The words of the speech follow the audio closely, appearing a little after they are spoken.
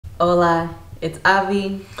Hola, it's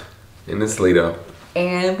Avi. And it's Lito.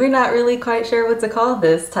 And we're not really quite sure what to call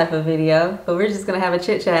this type of video, but we're just going to have a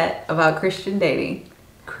chit chat about Christian dating.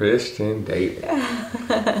 Christian dating.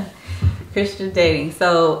 Christian dating.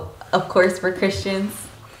 So, of course, we're Christians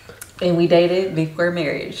and we dated before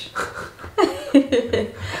marriage.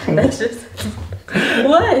 That's just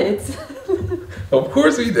what? Of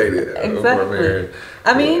course we dated before marriage.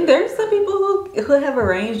 I mean, there's some people who have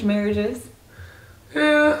arranged marriages.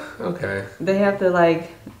 Yeah, okay. They have to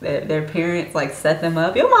their parents set them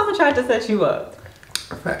up. Your mama tried to set you up.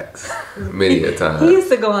 Facts. Many a time. He used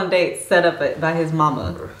to go on dates set up by his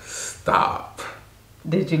mama. Stop.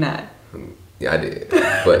 Did you not? Yeah, I did.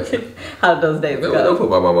 But how'd those dates go? Don't put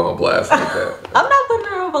my mama on blast like that. I'm not putting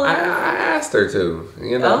her on blast. I asked her to,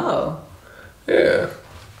 Oh. Yeah.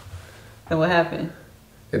 And what happened?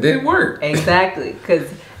 It didn't work. Exactly, because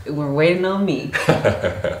we're waiting on me.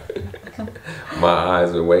 My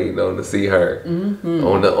eyes were waiting on to see her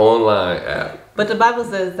on the online app. But the Bible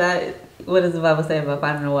says that, what does the Bible say about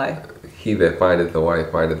finding a wife? He that findeth a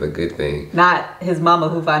wife findeth a good thing. Not his mama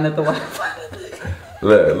who findeth the wife.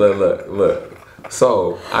 Look.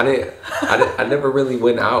 So I never really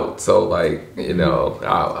went out. So I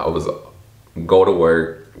was go to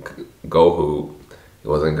work, go hoop. It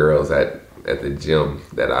wasn't girls at the gym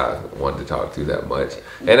that I wanted to talk to that much,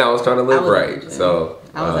 and I was trying to live right. So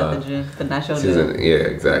I was at the gym, but not your gym. Yeah,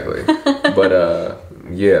 exactly. But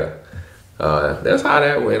that's how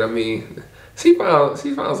that went. I mean, she found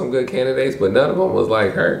some good candidates, but none of them was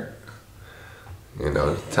like her.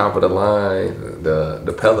 Top of the line,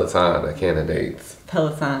 the Peloton of candidates.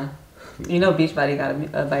 Peloton. Beachbody got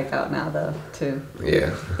a bike out now though too.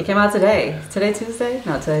 Yeah. It came out today. Today Tuesday?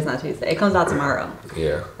 No, today's not Tuesday. It comes out tomorrow.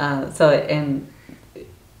 Yeah. And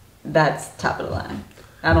that's top of the line.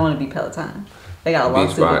 I don't want to be Peloton. They got a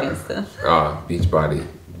lawsuit against them. Beachbody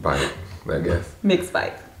bike, I guess. Mixed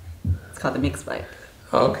bike. It's called the mixed bike.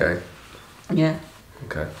 Oh, okay. Yeah.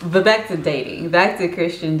 Okay. But back to dating. Back to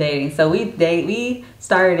Christian dating. So we dated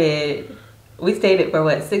for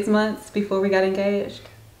what, 6 months before we got engaged?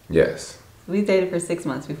 Yes. We dated for 6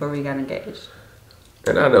 months before we got engaged.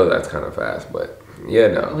 And I know that's kind of fast, but yeah,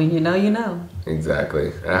 no. When you know, you know.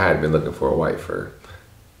 Exactly. I had been looking for a wife for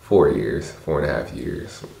 4.5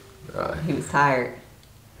 years. He was tired.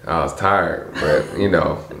 I was tired, but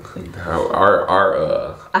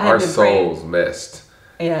our souls meshed.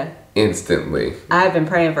 Yeah. Instantly. I've been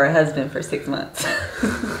praying for a husband for 6 months.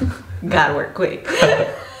 Gotta work quick.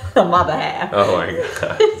 On my behalf. Oh my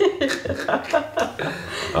god.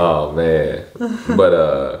 Oh man. But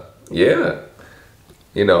yeah.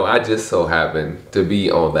 I just so happened to be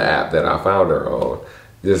on the app that I found her on.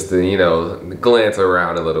 Just to, glance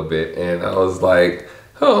around a little bit, and I was like,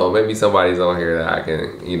 oh, maybe somebody's on here that I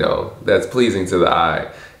can, that's pleasing to the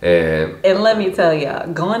eye. And let me tell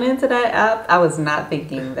y'all, going into that app, I was not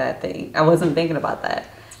thinking that thing. I wasn't thinking about that.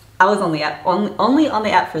 I was on the app only on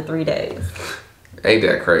the app for 3 days. Ain't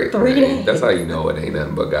that crazy? 3 days. That's how you know it ain't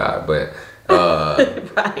nothing but God. But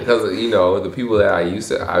right. Because the people that I used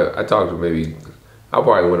to, I talked to maybe, I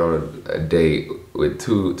probably went on a date with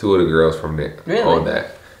two of the girls from there. Really? On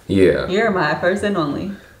that. Yeah. You're my first and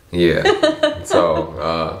only. Yeah. So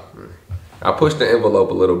I pushed the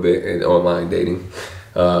envelope a little bit in online dating.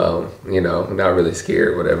 Not really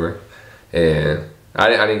scared, whatever. And I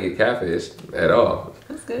didn't get catfished at all.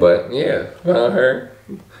 That's good. But yeah, found her.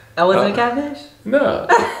 I wasn't a catfish? No.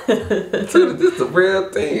 This is the real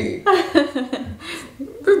thing.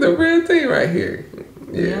 This is the real thing right here.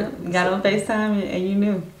 Yeah. You got on FaceTime and you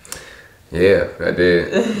knew. Yeah, I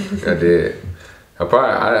did. I did.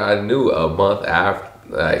 I knew a month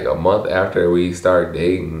after we started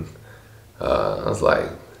dating. I was like,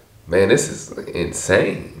 man, this is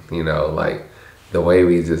insane. The way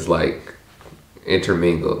we just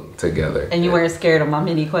intermingled together. And you weren't scared of my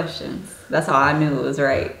many questions. That's how I knew it was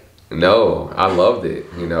right. No, I loved it.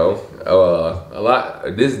 A lot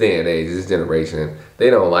this day and age, this generation, they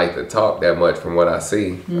don't like to talk that much from what I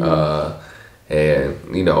see. And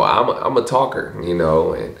I'm a talker,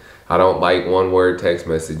 and I don't like one word text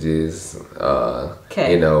messages.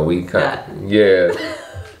 Okay. We yeah.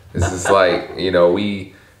 It's just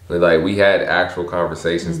we had actual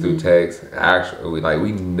conversations through text. Actually,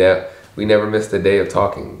 we never missed a day of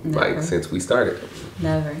talking since we started.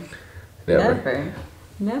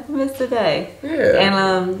 Never missed a day. Yeah.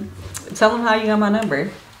 And tell them how you got my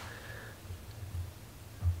number.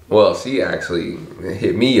 Well, she actually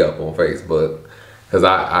hit me up on Facebook because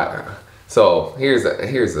so here's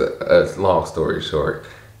a long story short.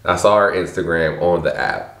 I saw her Instagram on the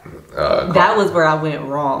app. That was where I went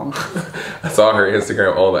wrong. I saw her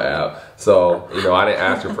Instagram on the app. So, you know, I didn't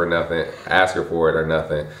ask her for it or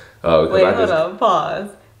nothing. Because Wait, hold on,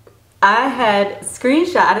 pause. I had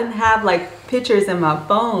screenshot. I didn't have like pictures in my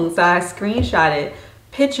phone, so I screenshotted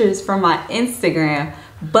pictures from my Instagram,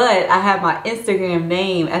 but I had my Instagram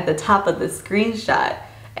name at the top of the screenshot,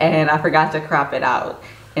 and I forgot to crop it out.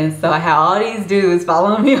 And so I had all these dudes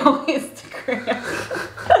following me on Instagram.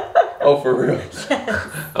 Oh, for real? Yes.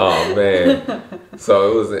 Oh, man.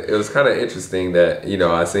 So it was kind of interesting that, you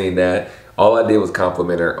know, I seen that. All I did was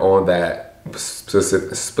compliment her on that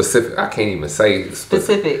specific. I can't even say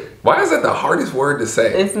specific. Why is that the hardest word to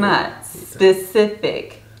say? It's not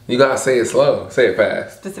specific. You gotta say it slow. Say it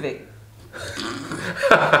fast. Specific.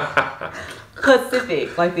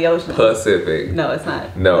 Pacific, like the ocean. Pacific. No, it's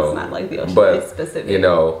not. No, it's not like the ocean. But it's specific. You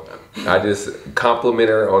know, I just complimented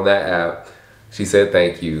her on that app. She said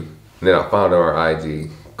thank you. And then I found her on IG.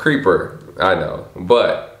 Creeper, I know,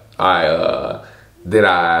 but I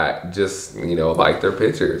just, you know, liked her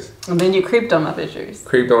pictures. And then you creeped on my pictures.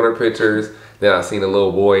 Creeped on her pictures. Then I seen a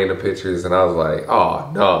lither boy in the pictures, and I was like,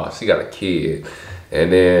 oh no, she got a kid.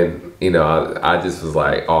 And then, you know, I just was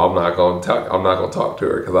like, oh, I'm not gonna talk to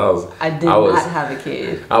her because I did not have a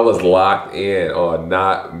kid. I was locked in on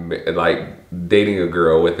not like dating a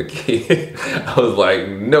girl with a kid. I was like,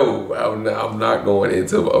 no, I'm not going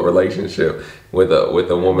into a relationship with a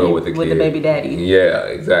woman with a kid. With a baby daddy. Yeah,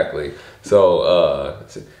 exactly. So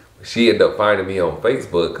she ended up finding me on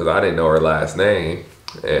Facebook because I didn't know her last name,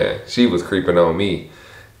 and she was creeping on me.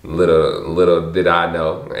 Little did I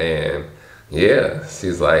know. And yeah,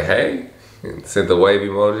 she's like, hey, sent the wave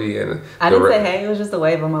emoji, and I didn't say hey, it was just a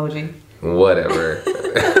wave emoji. Whatever.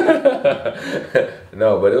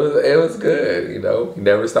 No, but it was good, you know.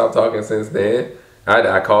 Never stopped talking since then.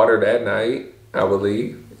 I called her that night, I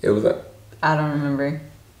believe. It was I don't remember.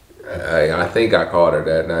 I think I called her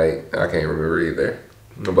that night. I can't remember either.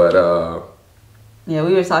 But yeah,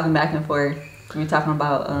 we were talking back and forth. We were talking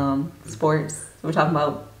about sports. We were talking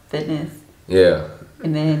about fitness. Yeah.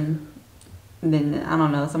 And then I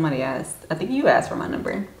don't know, somebody asked. I think you asked for my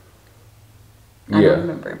number. I don't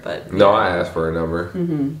remember, but no, I asked for a number.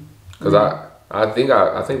 Because I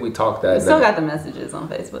think we talked that. I still got the messages on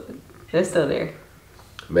Facebook. They're still there.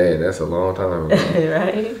 Man, that's a long time ago.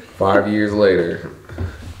 Right? 5 years later.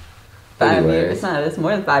 5 years. It's not. It's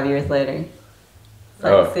more than 5 years later. It's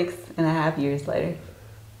like 6.5 years later.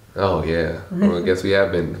 Oh yeah. Well, I guess we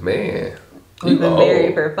have been. Man. We've been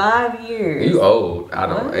married for 5 years. You old. I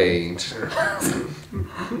don't age.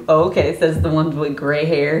 Oh, okay, says the ones with gray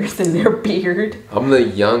hairs in their beard. I'm the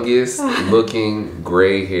youngest looking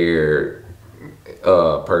gray haired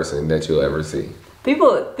person that you'll ever see.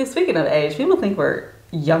 People, speaking of age, people think we're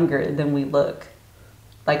younger than we look.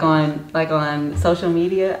 Like on social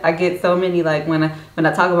media, I get so many, like when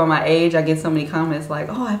I talk about my age, I get so many comments like,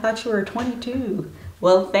 oh, I thought you were 22.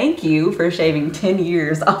 Well, thank you for shaving 10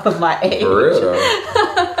 years off of my age. For real.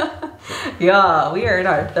 Yeah, we are in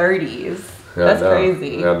our 30s. That's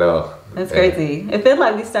crazy. I know. That's crazy. It feels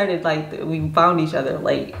like we started, we found each other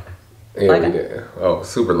late. Yeah, we did. Oh,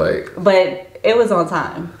 super late. But it was on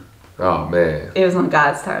time. Oh, man. It was on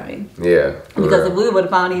God's timing. Yeah. Because if we would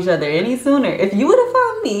have found each other any sooner, if you would have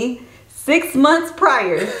found me 6 months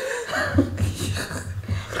prior,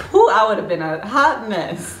 I would have been a hot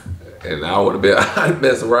mess. And I would have been a hot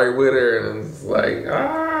mess right with her, and it's like,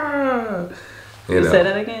 You say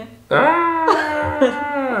that again?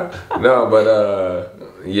 No, but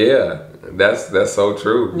yeah, that's so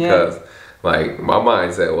true because like my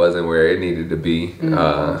mindset wasn't where it needed to be,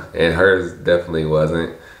 and hers definitely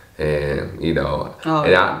wasn't, and you know,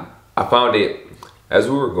 I found it as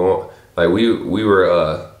we were going, like we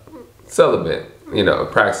were celibate, you know,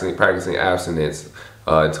 practicing abstinence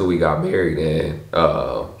until we got married, and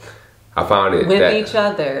I found it with each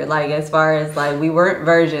other, like as far as like we weren't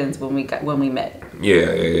virgins when we met.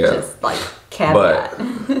 Yeah. Just like caveat.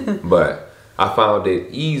 But I found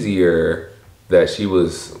it easier that she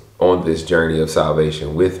was on this journey of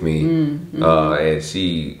salvation with me, and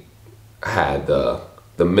she had the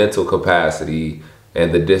mental capacity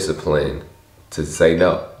and the discipline to say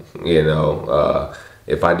no. You know,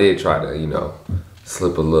 if I did try to, you know,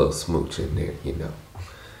 slip a little smooch in there, you know.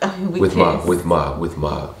 With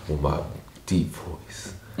my deep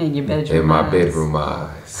voice. In your bedroom in my bedroom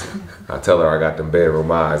eyes. I tell her I got them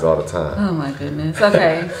bedroom eyes all the time. Oh my goodness.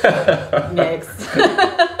 Okay. Next.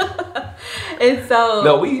 And so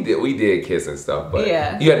no, we did kiss and stuff, but you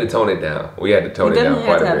had to tone it down. We had to tone it down quite a bit. You definitely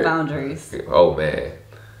had to have boundaries. Oh man.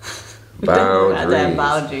 Boundaries. Have to have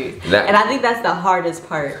boundaries. And I think that's the hardest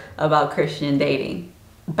part about Christian dating.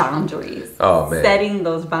 Boundaries. Oh man. Setting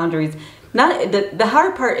those boundaries. not the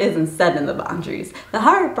hard part isn't setting the boundaries. The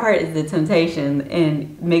hard part is the temptation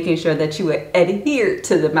and making sure that you adhere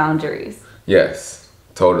to the boundaries. Yes,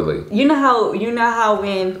 totally. You know how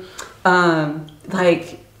when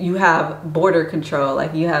like you have border control,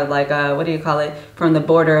 like you have like what do you call it, from the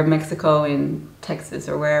border of Mexico and Texas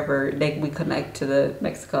or wherever we connect to the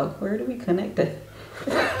Mexico. Where do we connect it?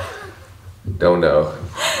 Don't know.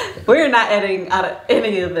 We're not editing out of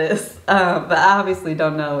any of this, but I obviously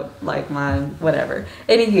don't know like mine, whatever.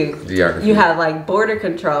 Anywho, Geography. You have like border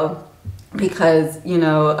control because, you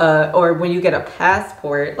know, or when you get a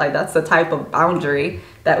passport, like that's the type of boundary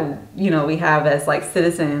that, you know, we have as like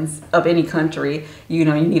citizens of any country. You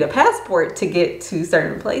know, you need a passport to get to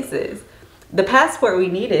certain places. The passport we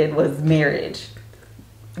needed was marriage.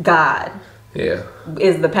 God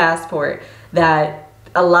is the passport that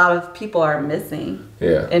a lot of people are missing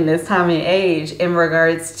in this time and age in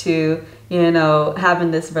regards to, you know,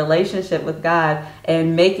 having this relationship with God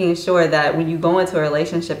and making sure that when you go into a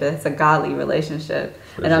relationship, it's a godly relationship.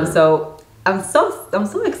 And I'm so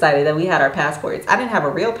excited that we had our passports. I didn't have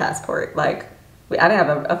a real passport. Like, I didn't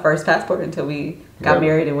have a first passport until we got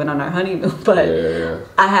married and went on our honeymoon. But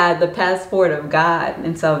I had the passport of God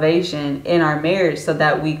and salvation in our marriage so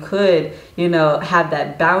that we could, you know, have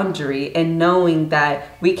that boundary and knowing that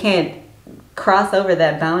we can't cross over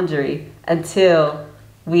that boundary until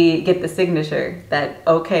we get the signature that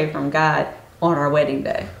okay from God on our wedding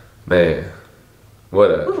day. Man.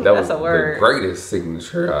 That was a word. The greatest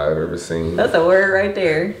signature I've ever seen. That's a word right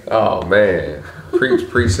there. Oh man,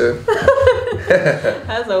 preacher.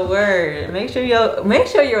 That's a word. Make sure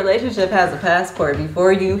your relationship has a passport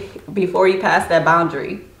before you pass that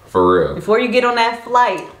boundary. For real. Before you get on that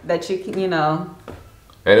flight that you can, you know.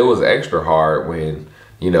 And it was extra hard when,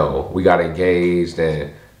 you know, we got engaged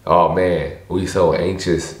and oh man, we so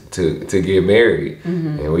anxious to get married,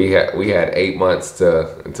 and we had 8 months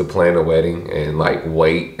to plan a wedding and like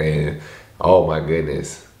wait, and oh my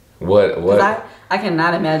goodness, what I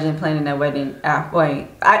cannot imagine planning that wedding.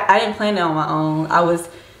 I didn't plan it on my own. I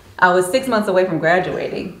was 6 months away from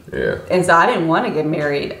graduating, and so I didn't want to get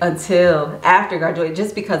married until after graduating,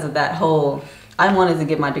 just because of that whole. I wanted to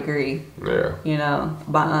get my degree, you know,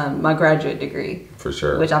 my graduate degree, for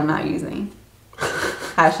sure, which I'm not using.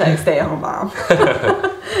 Hashtag stay at home mom.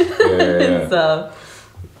 So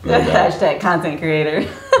hashtag content creator.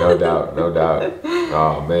 No doubt.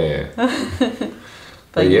 Oh man.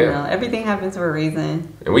 But you know, everything happens for a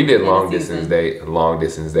reason. And we did long distance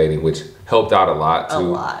dating, which helped out a lot too. A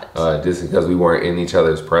lot. Just because we weren't in each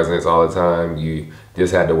other's presence all the time, you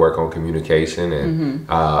just had to work on communication, and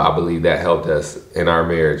I believe that helped us in our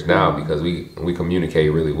marriage now because we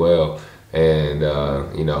communicate really well. And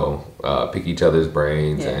you know, pick each other's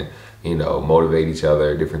brains and, you know, motivate each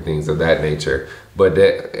other, different things of that nature. But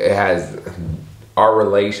that it has our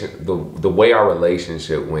the way our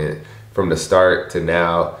relationship went from the start to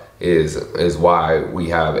now is why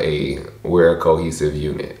we're a cohesive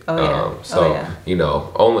unit. You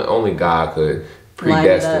know, only God could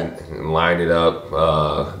predestine, line it up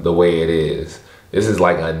the way it is. This is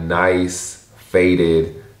like a nice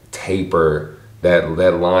faded taper. That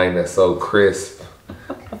line that's so crisp,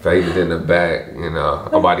 faded in the back, you know.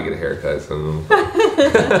 I'm about to get a haircut soon.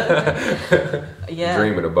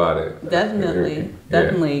 Dreaming about it.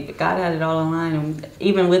 Definitely. God had it all in line. And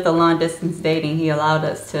even with the long distance dating, he allowed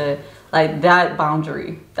us to, like, that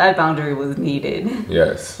boundary was needed.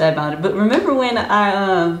 Yes. That boundary. But remember when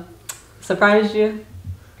I surprised you?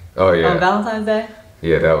 Oh yeah. On Valentine's Day?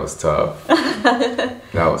 Yeah, that was tough. That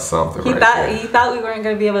was something. He thought we weren't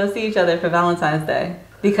going to be able to see each other for Valentine's Day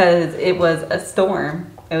because it was a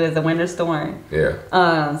storm. It was a winter storm. Yeah.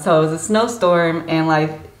 So it was a snowstorm, and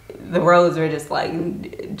like the roads were just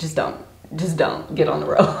like, just don't get on the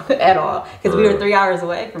road at all, because we were 3 hours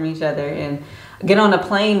away from each other, and get on a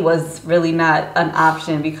plane was really not an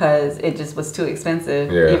option because it just was too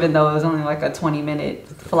expensive. Even though it was only like a 20-minute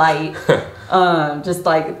flight, just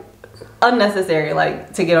like unnecessary,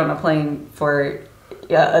 like to get on a plane for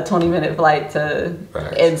a 20-minute flight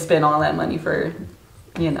and spend all that money for,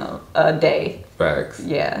 you know, a day. Facts.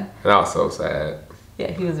 Yeah. And I was so sad.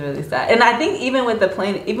 Yeah, he was really sad. And I think even with the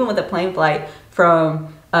plane flight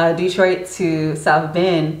from Detroit to South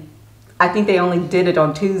Bend, I think they only did it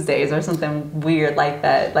on Tuesdays or something weird like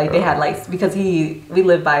that. Like they had like, because we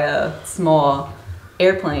live by a small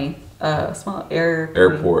airplane.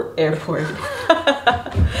 Airport.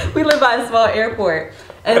 We live by a small airport,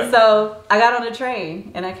 and so I got on a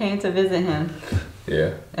train and I came to visit him.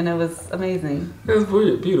 Yeah. And it was amazing. It was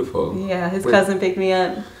beautiful. Yeah, his cousin picked me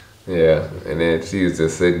up. Yeah, and then she was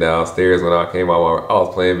just sitting downstairs when I came out. I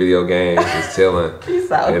was playing video games, just chilling. You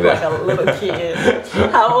sound like a little kid.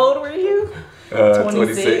 How old were you?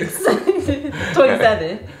 26.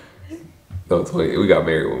 27. No, 20. We got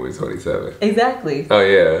married when we were 27. Exactly. Oh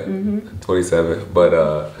yeah, 27. But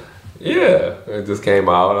yeah, it just came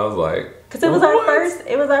out. I was like, because it was our first.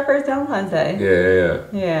 It was our first Valentine's Day.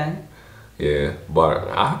 Yeah. But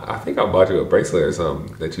I think I bought you a bracelet or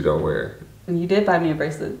something that you don't wear. You did buy me a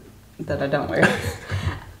bracelet that I don't wear.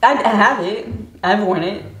 I have it. I've worn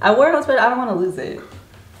it. I wear it on Twitter. I don't want to lose it.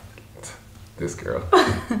 This girl.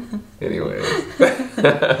 Anyways. It's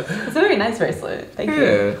a very nice bracelet. Thank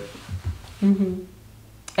you.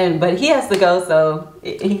 Yeah. But he has to go, so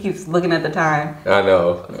he keeps looking at the time. I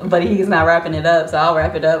know. But he's not wrapping it up, so I'll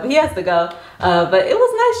wrap it up. He has to go. But it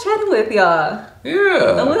was nice chatting with y'all.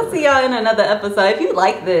 Yeah. And we'll see y'all in another episode. If you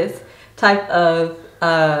like this type of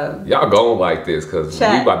y'all going like this because we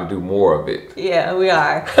about to do more of it. Yeah, we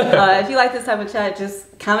are. If you like this type of chat,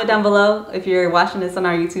 just comment down below. If you're watching this on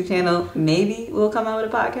our YouTube channel, maybe we'll come out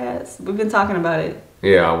with a podcast. We've been talking about it.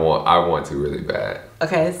 Yeah, I want to really bad.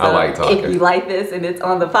 Okay, so I like talking. If you like this and it's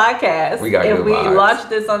on the podcast, if we launch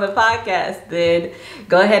this on the podcast, then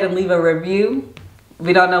go ahead and leave a review.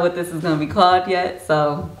 We don't know what this is going to be called yet,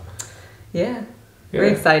 so yeah. We're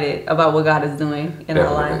excited about what God is doing in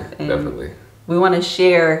our life. And definitely. we want to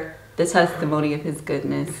share the testimony of his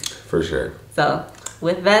goodness. For sure. So,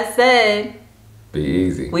 with that said, be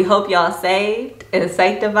easy. We hope y'all saved and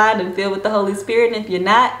sanctified and filled with the Holy Spirit. And if you're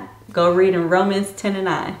not, go read in Romans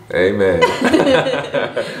 10:9.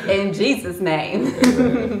 Amen. In Jesus'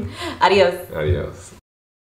 name. Adios. Adios.